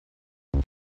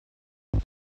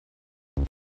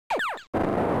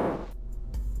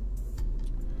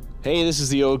Hey, this is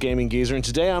the Old Gaming Geezer, and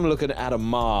today I'm looking at a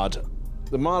mod.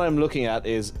 The mod I'm looking at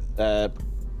is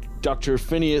Professor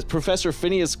Phineas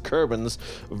Kerbin's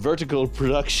Vertical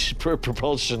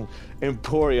Propulsion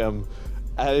Emporium.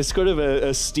 It's kind of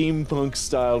a steampunk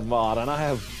style mod, and I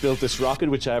have built this rocket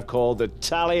which I have called the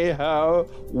Tally-Ho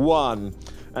 1.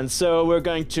 And so we're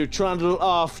going to trundle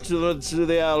off to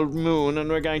the old moon, and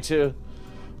we're going to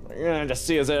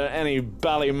see if there are any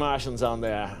bally Martians on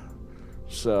there.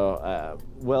 So,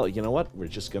 well, you know what? We're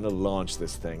just gonna launch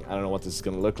this thing. I don't know what this is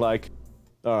gonna look like.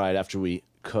 All right, after we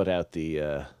cut out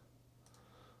the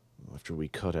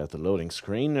loading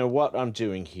screen, now what I'm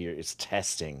doing here is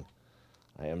testing.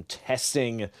 I am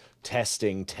testing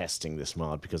this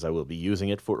mod because I will be using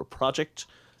it for a project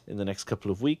in the next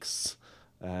couple of weeks,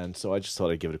 and so I just thought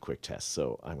I'd give it a quick test.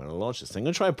 So I'm gonna launch this thing. I'm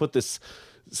gonna try and put this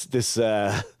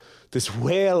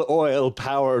whale oil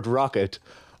powered rocket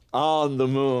on the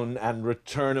moon and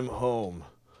return him home.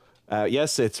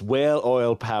 Yes, it's whale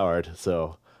oil powered.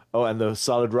 So, oh, and the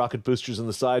solid rocket boosters on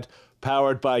the side,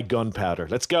 powered by gunpowder.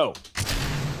 Let's go.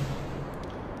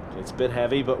 It's a bit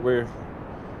heavy, but we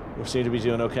seem to be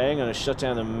doing okay. I'm going to shut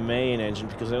down the main engine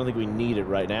because I don't think we need it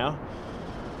right now.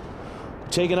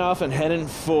 Taking off and heading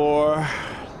for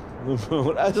the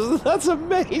moon. That's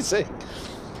amazing.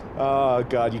 Oh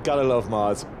god, you gotta love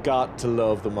mods. Got to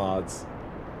love the mods.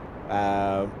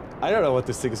 I don't know what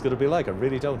this thing is going to be like. I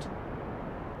really don't.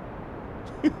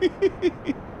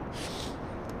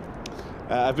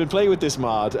 I've been playing with this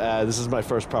mod. This is my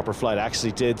first proper flight. I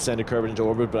actually did send a Kerbin into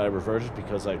orbit, but I reverted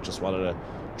because I just wanted to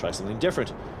try something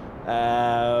different.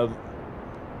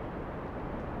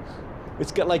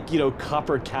 It's got, like, you know,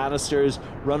 copper canisters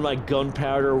run by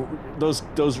gunpowder.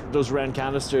 Those round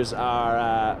canisters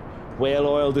are whale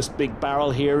oil. This big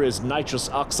barrel here is nitrous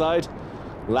oxide,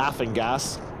 laughing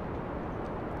gas.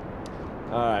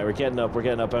 Alright, we're getting up.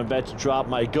 I'm about to drop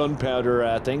my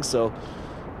gunpowder thing, so...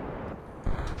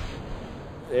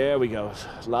 There we go.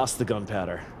 Lost the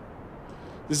gunpowder.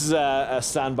 This is a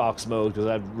sandbox mode, because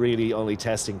I'm really only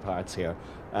testing parts here.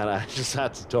 And I just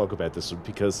had to talk about this one,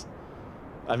 because...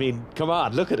 I mean, come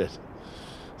on, look at it.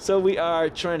 So we are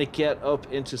trying to get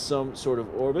up into some sort of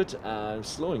orbit. I'm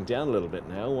slowing down a little bit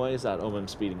now. Why is that? Oh, I'm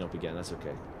speeding up again. That's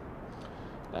okay.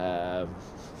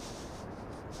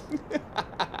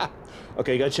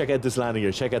 Okay, you gotta check out this landing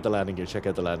gear. Check out the landing gear. Check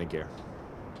out the landing gear.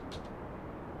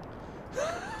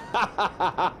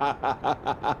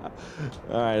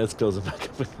 Alright, let's close it back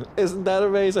up. Isn't that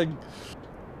amazing?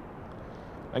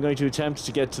 I'm going to attempt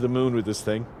to get to the moon with this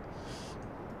thing.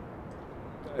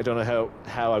 I don't know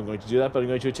how I'm going to do that, but I'm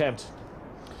going to attempt.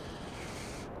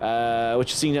 What you're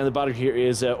seeing down the bottom here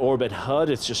is Orbit HUD.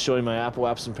 It's just showing my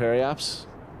apps and periapps.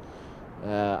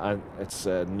 It's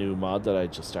a new mod that I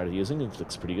just started using. It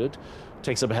looks pretty good.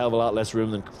 Takes up a hell of a lot less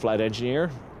room than Flight Engineer.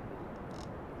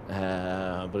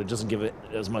 But it doesn't give it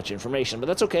as much information, but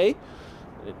that's okay.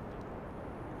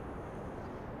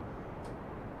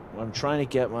 I'm trying to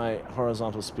get my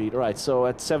horizontal speed. Alright, so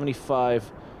at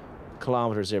 75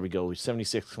 kilometers, there we go.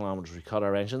 76 kilometers, we cut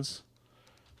our engines.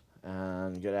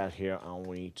 And get out here and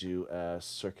we do a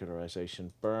circularization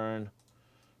burn.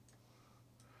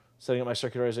 Setting up my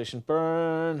circularization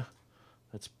burn.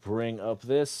 Let's bring up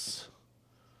this.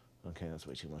 Okay, that's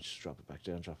way too much. Drop it back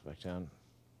down, drop it back down.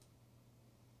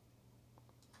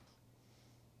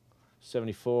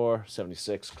 74,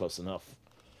 76, close enough.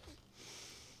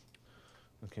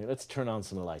 Okay, let's turn on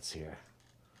some lights here.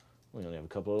 We only have a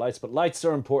couple of lights, but lights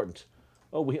are important.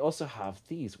 Oh, we also have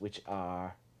these, which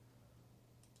are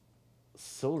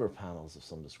solar panels of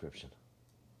some description.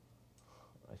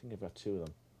 I think I've got two of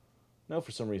them. No,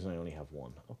 for some reason I only have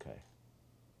one. Okay.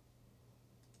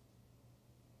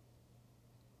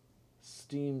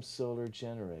 Steam solar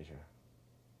generator.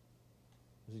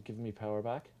 Is it giving me power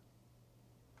back?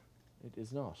 It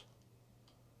is not.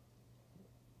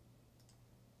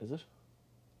 Is it?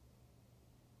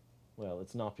 Well,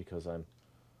 it's not because I'm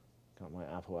got my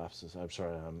apoapsis. I'm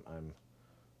sorry, I'm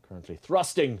currently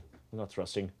thrusting. Not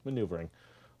thrusting, maneuvering.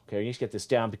 Okay, I need to get this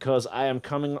down because I am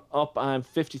coming up. I'm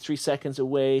 53 seconds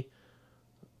away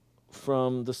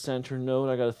from the center node.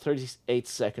 I got a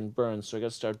 38-second burn, so I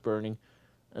got to start burning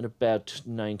in about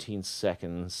 19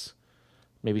 seconds,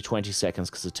 maybe 20 seconds,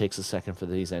 because it takes a second for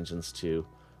these engines to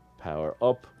power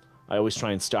up. I always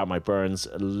try and start my burns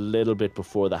a little bit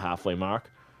before the halfway mark,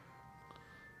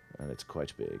 and it's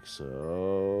quite big,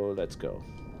 so let's go.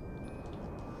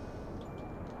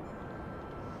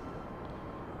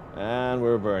 And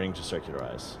we're burning to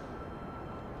circularize.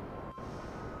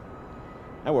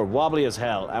 And we're wobbly as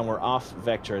hell, and we're off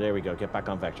vector. There we go. Get back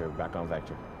on vector. Back on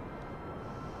vector.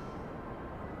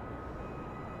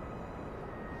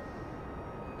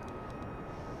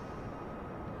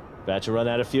 About to run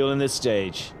out of fuel in this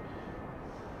stage.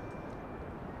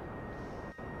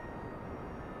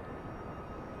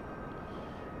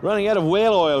 Running out of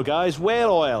whale oil, guys.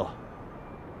 Whale oil.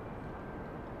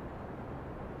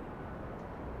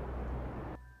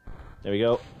 There we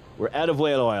go. We're out of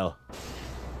whale oil.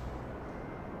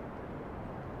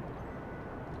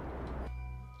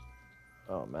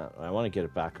 Oh man, I want to get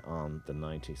it back on the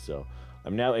 90, so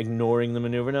I'm now ignoring the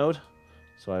maneuver node.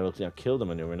 So I will now kill the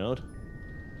maneuver node.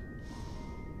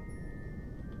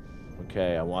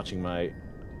 Okay, I'm watching my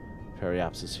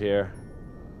periapsis here.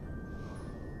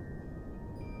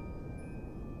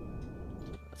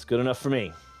 That's good enough for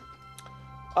me.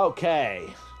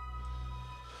 Okay.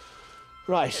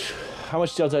 Right, how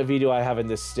much Delta IV do I have in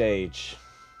this stage?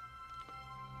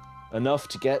 Enough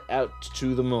to get out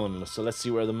to the moon. So let's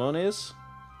see where the moon is.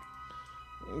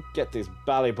 Get these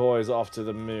bally boys off to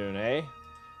the moon, eh?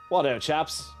 What out,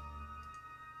 chaps?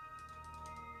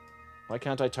 Why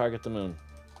can't I target the moon?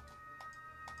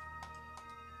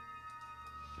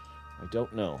 I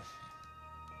don't know.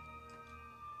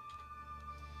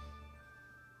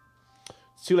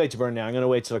 It's too late to burn now. I'm going to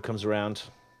wait till it comes around.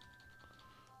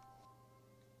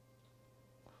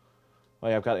 Oh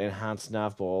yeah, I've got enhanced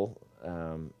nav ball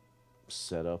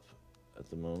set up at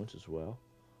the moment as well.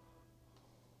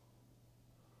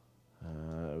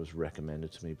 It was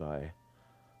recommended to me by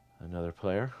another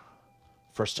player.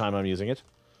 First time I'm using it.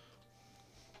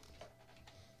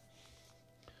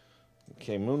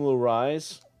 Okay, moon will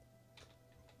rise.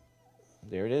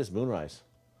 There it is, moonrise.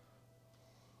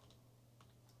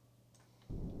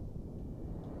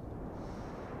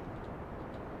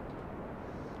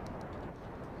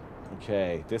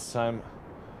 Okay, this time,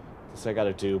 this I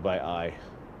gotta do by eye.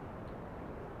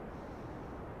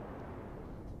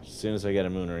 As soon as I get a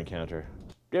mooner encounter.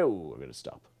 Yo, we're gonna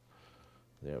stop.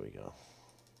 There we go.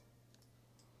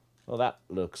 Well, that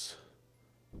looks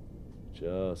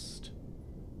just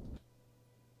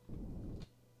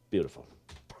beautiful.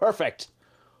 Perfect!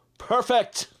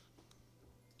 Perfect!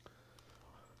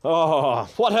 Oh,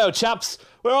 what ho, chaps?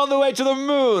 We're on the way to the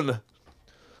moon!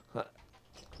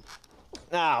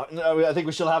 Now, I think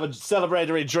we shall have a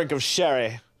celebratory drink of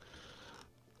sherry.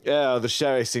 Yeah, the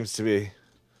sherry seems to be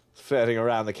floating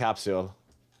around the capsule.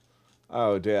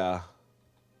 Oh dear.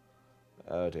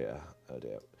 Oh dear. Oh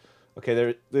dear.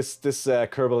 Okay, this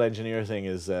Kerbal Engineer thing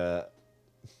is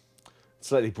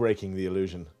slightly breaking the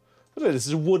illusion. Look at this. This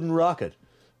is a wooden rocket.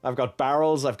 I've got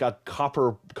barrels. I've got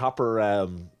copper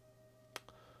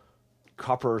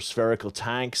spherical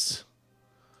tanks.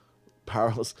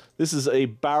 Barrels. This is a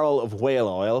barrel of whale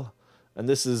oil, and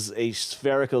this is a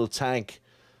spherical tank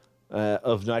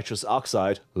of nitrous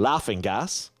oxide, laughing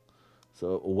gas.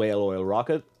 So a whale oil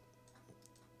rocket.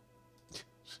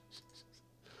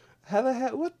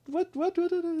 What?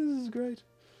 This is great.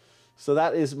 So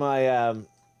that is my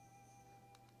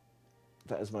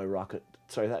rocket.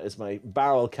 Sorry, that is my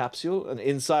barrel capsule, and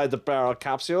inside the barrel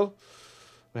capsule,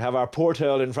 we have our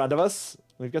porthole in front of us.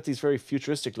 We've got these very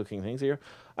futuristic looking things here.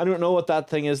 I don't know what that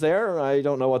thing is there. I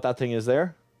don't know what that thing is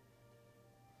there.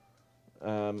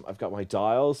 I've got my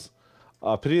dials.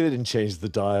 Pity they didn't change the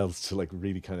dials to like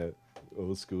really kind of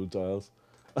old school dials.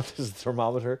 This is a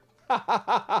thermometer.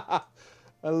 I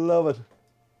love it.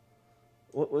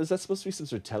 What is that supposed to be? Some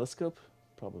sort of telescope?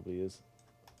 Probably is.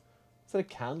 Is that a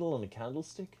candle on a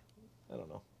candlestick? I don't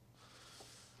know.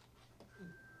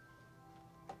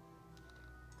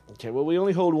 Okay, well, we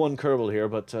only hold one Kerbal here,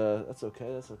 but that's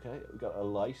okay, that's okay. We got a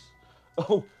light.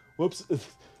 Oh, whoops.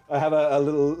 I have a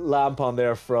little lamp on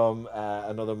there from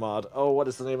another mod. Oh, what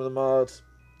is the name of the mod?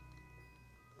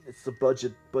 It's the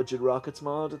Budget Rockets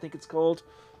mod, I think it's called.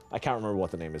 I can't remember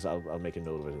what the name is. I'll make a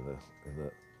note of it in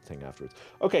the thing afterwards.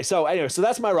 Okay, so anyway, so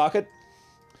that's my rocket.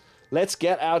 Let's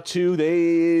get out to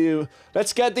the...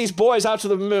 Let's get these boys out to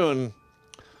the moon.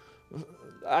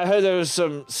 I heard there was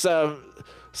some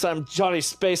Johnny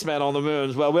Spaceman on the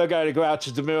moon. Well, we're going to go out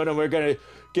to the moon and we're going to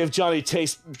give Johnny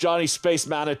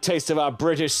Spaceman a taste of our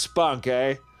British spunk,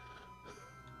 eh?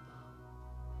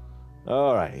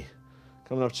 Alrighty.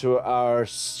 Coming up to our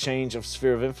change of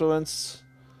sphere of influence.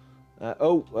 I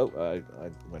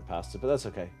went past it, but that's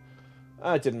okay.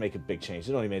 I didn't make a big change.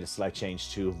 It only made a slight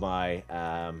change to my...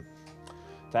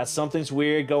 That something's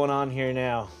weird going on here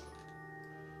now.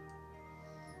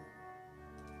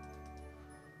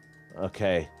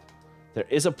 Okay. There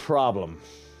is a problem.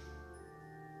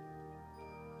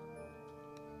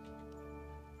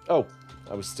 Oh,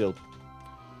 I was still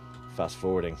fast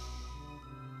forwarding.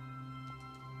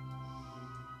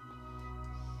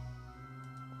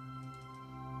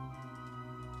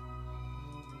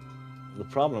 The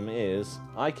problem is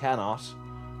I cannot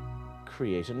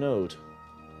create a node.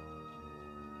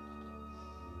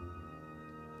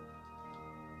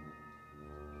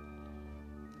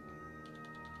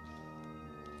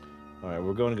 Alright,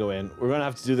 we're going to go in. We're going to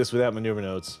have to do this without maneuver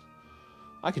nodes.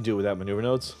 I can do it without maneuver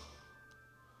nodes.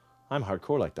 I'm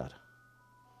hardcore like that.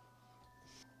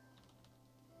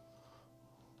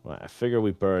 Right, I figure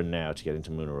we burn now to get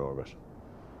into lunar orbit.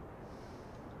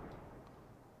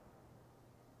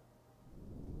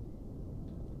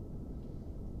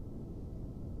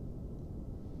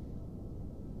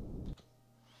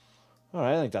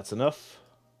 Alright, I think that's enough.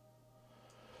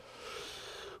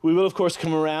 We will, of course,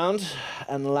 come around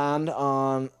and land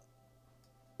on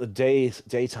the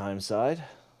daytime side.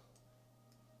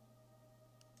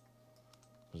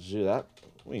 To do that,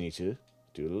 we need to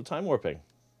do a little time warping.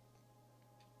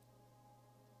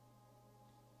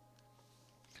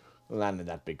 We'll land in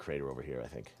that big crater over here, I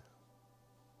think.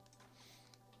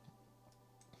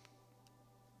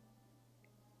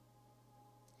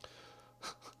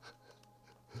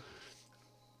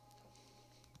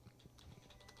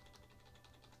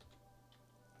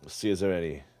 We'll see, is there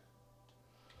any...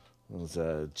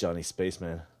 There's Johnny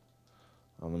Spaceman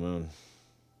on the moon.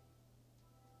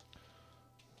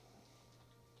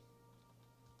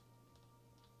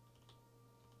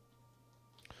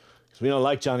 Because we don't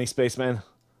like Johnny Spaceman.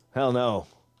 Hell no.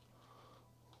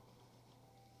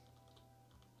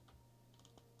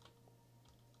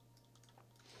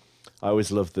 I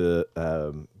always loved the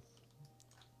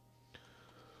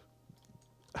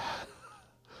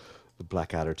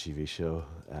Blackadder TV show,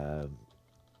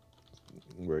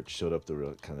 where it showed up the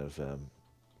real kind of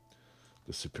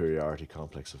the superiority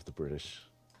complex of the British.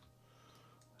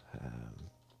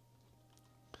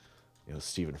 You know,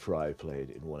 Stephen Fry played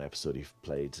in one episode. He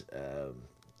played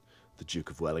the Duke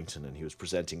of Wellington, and he was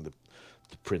presenting the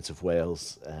Prince of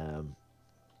Wales. A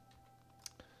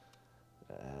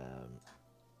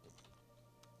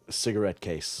cigarette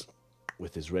case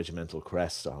with his regimental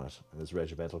crest on it, and his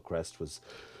regimental crest was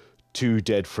 2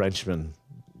 dead Frenchmen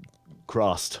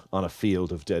crossed on a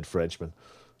field of dead Frenchmen.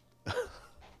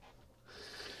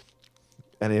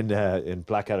 And in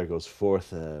Blackadder Goes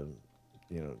Forth, you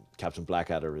know, Captain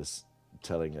Blackadder is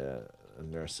telling a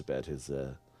nurse about his,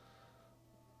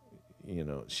 you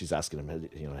know, she's asking him,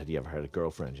 you know, had he ever had a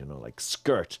girlfriend? You know, like,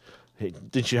 skirt. Hey,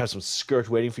 didn't you have some skirt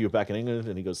waiting for you back in England?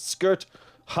 And he goes, skirt?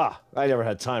 Ha! I never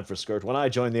had time for skirt. When I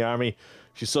joined the army,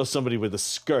 if you saw somebody with a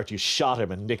skirt, you shot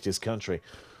him and nicked his country.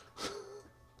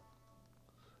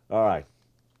 All right.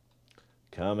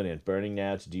 Coming in. Burning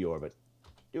now to deorbit.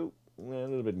 Ooh, a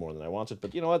little bit more than I wanted,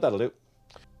 but you know what? That'll do.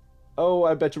 Oh,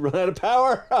 I bet you run out of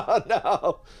power. Oh,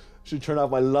 no. Should turn off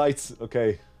my lights.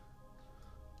 Okay.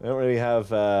 I don't really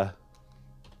have...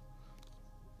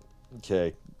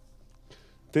 Okay.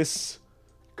 This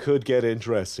could get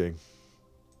interesting.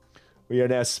 We are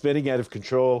now spinning out of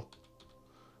control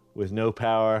with no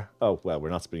power. Oh, well, we're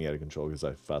not spinning out of control because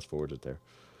I fast-forwarded there.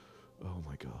 Oh,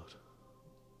 my God.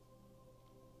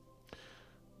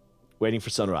 Waiting for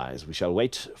sunrise. We shall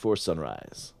wait for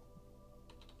sunrise.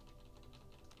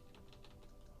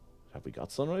 Have we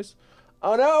got sunrise?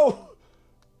 Oh, no!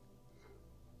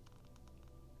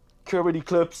 Kerbin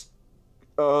eclipse.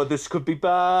 Oh, this could be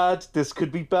bad. This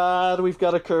could be bad. We've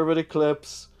got a Kerbin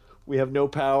eclipse. We have no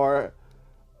power.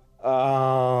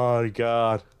 Oh,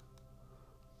 God.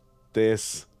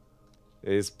 This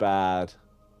is bad.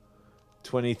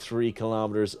 23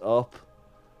 kilometers up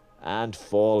and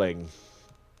falling.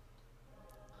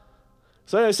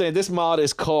 So I was saying, this mod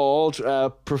is called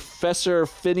Professor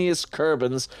Phineas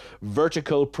Kerbin's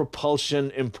Vertical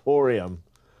Propulsion Emporium,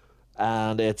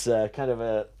 and it's kind of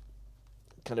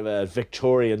a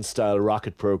Victorian style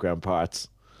rocket program parts,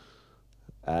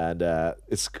 and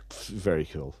it's very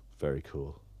cool, very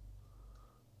cool.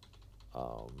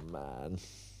 Oh man!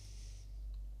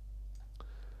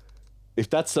 If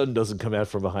that sun doesn't come out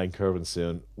from behind Kerbin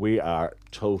soon, we are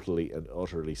totally and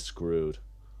utterly screwed.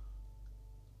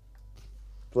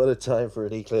 What a time for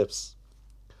an eclipse.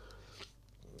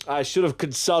 I should have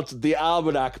consulted the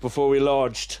almanac before we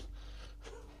launched.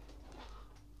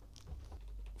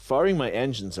 Firing my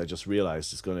engines, I just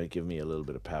realized, is going to give me a little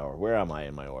bit of power. Where am I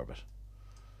in my orbit?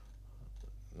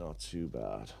 Not too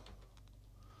bad.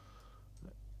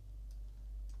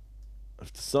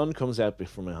 If the sun comes out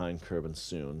from behind Kerbin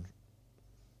soon,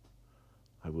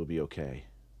 I will be okay.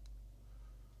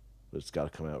 But it's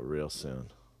got to come out real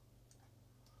soon.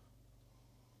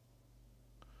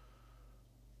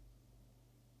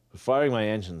 But firing my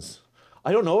engines...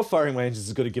 I don't know if firing my engines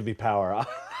is going to give me power.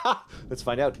 Let's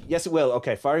find out. Yes, it will.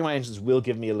 Okay, firing my engines will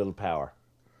give me a little power.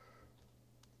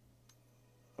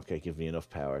 Okay, give me enough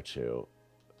power to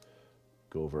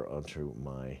go over onto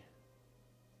my...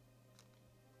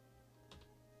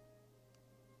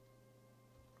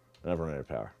 I've run out of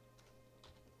power.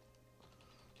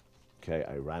 Okay,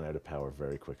 I ran out of power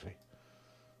very quickly.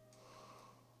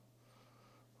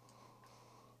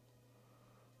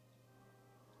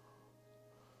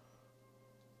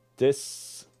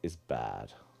 This is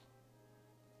bad.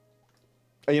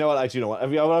 And you know what? I do know what.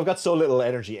 I've got so little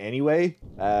energy anyway,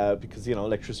 because you know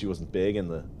electricity wasn't big in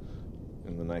the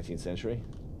 19th century.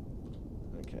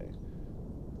 Okay,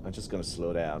 I'm just gonna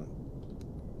slow down.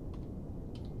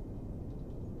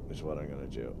 Which is what I'm gonna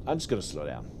do. I'm just gonna slow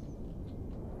down.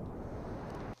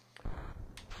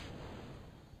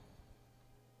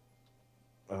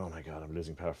 Oh my god, I'm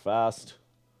losing power fast.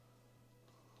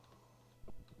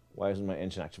 Why isn't my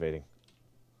engine activating?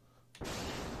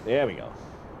 There we go.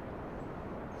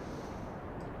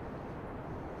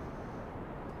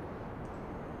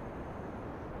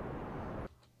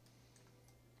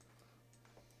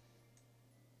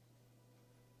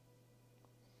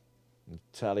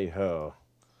 Tally-ho.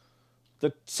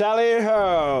 The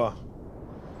tally-ho!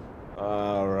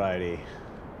 Alrighty.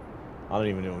 I don't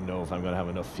even know if I'm going to have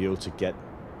enough fuel to get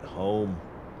home.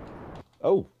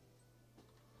 Oh!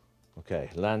 Okay,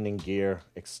 landing gear,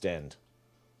 extend.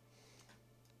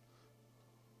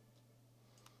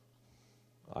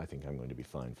 I think I'm going to be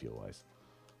fine fuel-wise.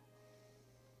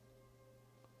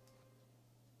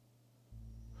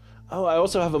 Oh, I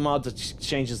also have a mod that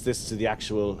changes this to the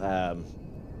actual,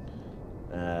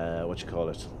 what you call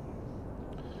it?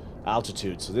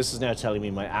 Altitude. So this is now telling me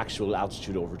my actual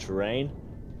altitude over terrain.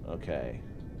 Okay.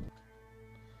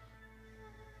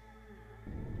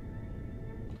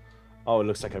 Oh, it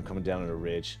looks like I'm coming down on a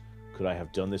ridge. Could I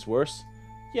have done this worse?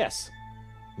 Yes.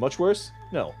 Much worse?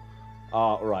 No.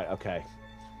 Oh, right, okay.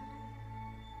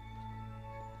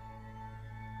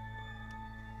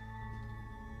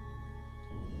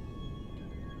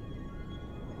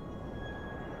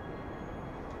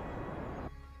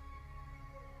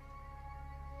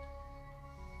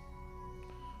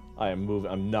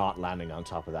 I'm not landing on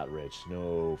top of that ridge.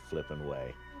 No flipping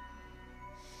way.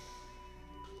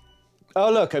 Oh,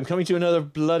 look, I'm coming to another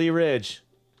bloody ridge.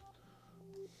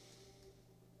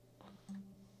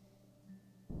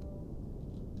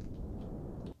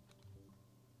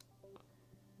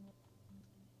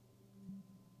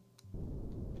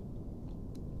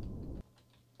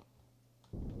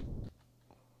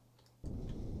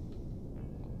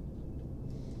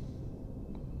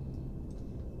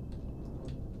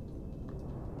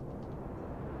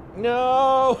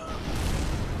 No!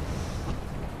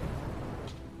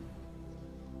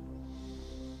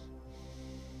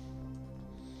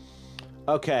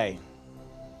 Okay.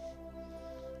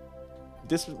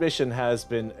 This mission has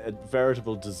been a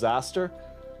veritable disaster.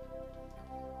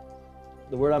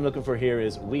 The word I'm looking for here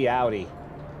is wee outie.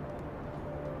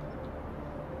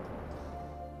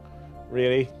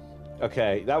 Really?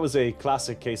 Okay, that was a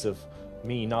classic case of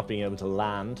me not being able to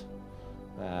land.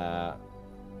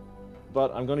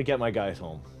 But I'm going to get my guys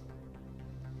home.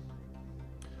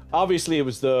 Obviously, it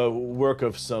was the work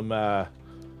of some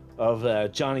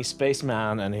Johnny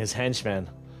Spaceman and his henchmen.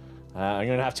 I'm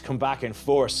going to have to come back in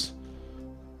force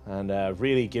and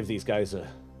really give these guys a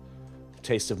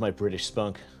taste of my British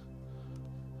spunk.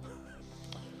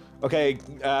 Okay,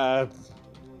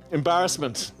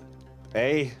 embarrassment,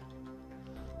 eh?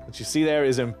 What you see there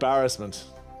is embarrassment.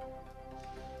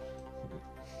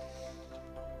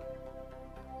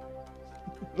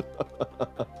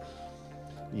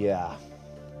 Yeah.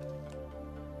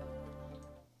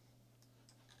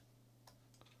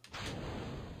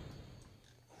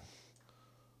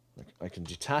 I can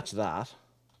detach that.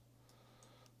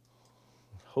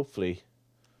 Hopefully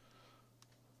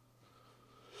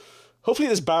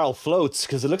this barrel floats,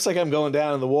 because it looks like I'm going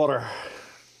down in the water.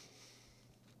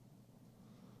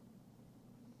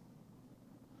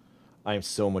 I am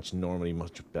so normally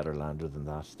much better lander than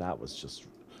that. That was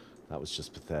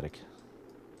just pathetic.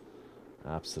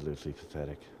 Absolutely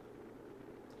pathetic.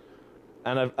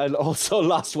 And I also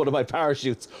lost one of my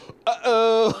parachutes.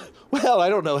 Uh-oh! Well, I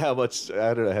don't know how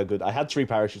good. I had 3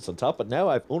 parachutes on top, but now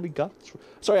I've only got...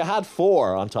 Sorry, I had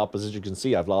 4 on top, as you can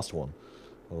see, I've lost one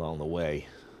along the way.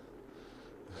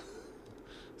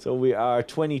 So we are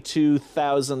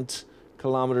 22,000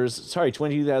 kilometers... Sorry,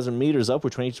 22,000 meters up. We're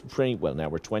 20... Well, now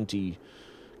we're 20...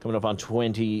 Coming up on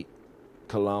 20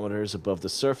 kilometers above the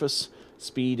surface.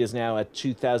 Speed is now at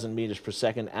 2,000 meters per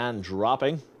second and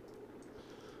dropping.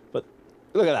 But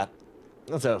look at that.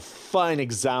 That's a fine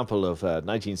example of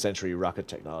 19th century rocket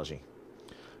technology.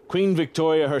 Queen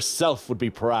Victoria herself would be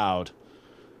proud.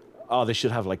 Oh, they should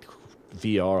have, like,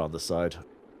 VR on the side.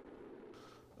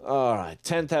 Alright,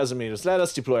 10,000 meters. Let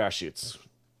us deploy our chutes.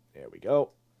 There we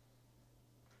go.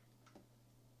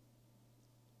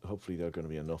 Hopefully they're going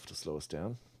to be enough to slow us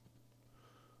down.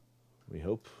 We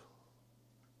hope.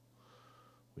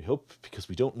 We hope, because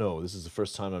we don't know. This is the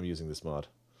first time I'm using this mod.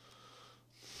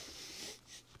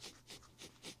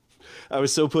 I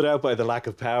was so put out by the lack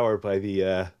of power, by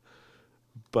the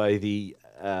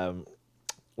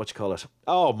what you call it?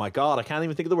 Oh my god, I can't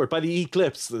even think of the word. By the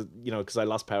eclipse, you know, because I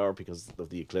lost power because of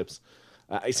the eclipse.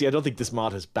 I see. I don't think this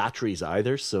mod has batteries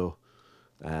either, so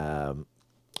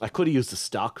I could have used the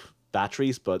stock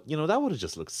batteries, but you know that would have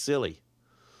just looked silly.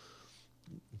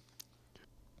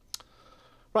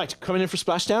 Right, coming in for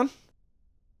splashdown.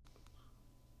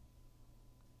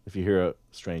 If you hear a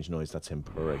strange noise, that's him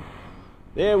purring.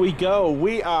 There we go.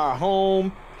 We are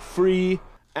home, free,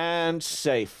 and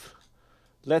safe.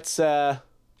 Let's deploy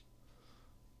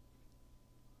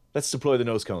the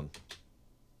nose cone.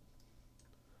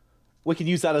 We can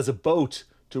use that as a boat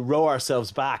to row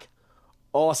ourselves back.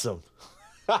 Awesome.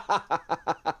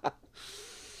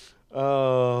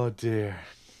 Oh dear.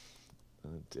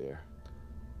 Oh dear.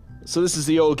 So this is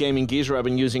the old gaming geezer. I've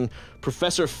been using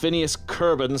Professor Phineas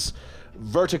Kerbin's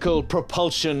vertical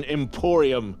propulsion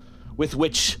Emporium with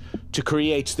which to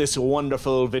create this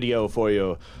wonderful video for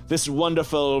you. This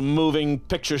wonderful moving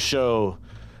picture show.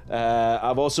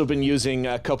 I've also been using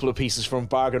a couple of pieces from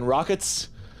Bargain Rockets,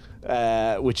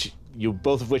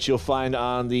 both of which you'll find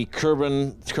on the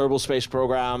Kerbal Space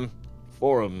Program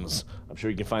forums. I'm sure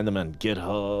you can find them on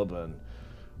GitHub and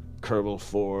Kerbal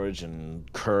Forge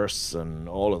and Curse and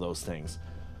all of those things.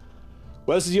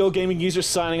 Well, this is the old gaming user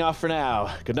signing off for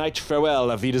now. Good night,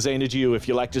 farewell, auf Wiedersehen adieu. If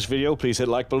you like this video, please hit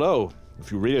like below.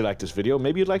 If you really like this video,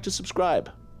 maybe you'd like to subscribe.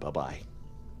 Bye-bye.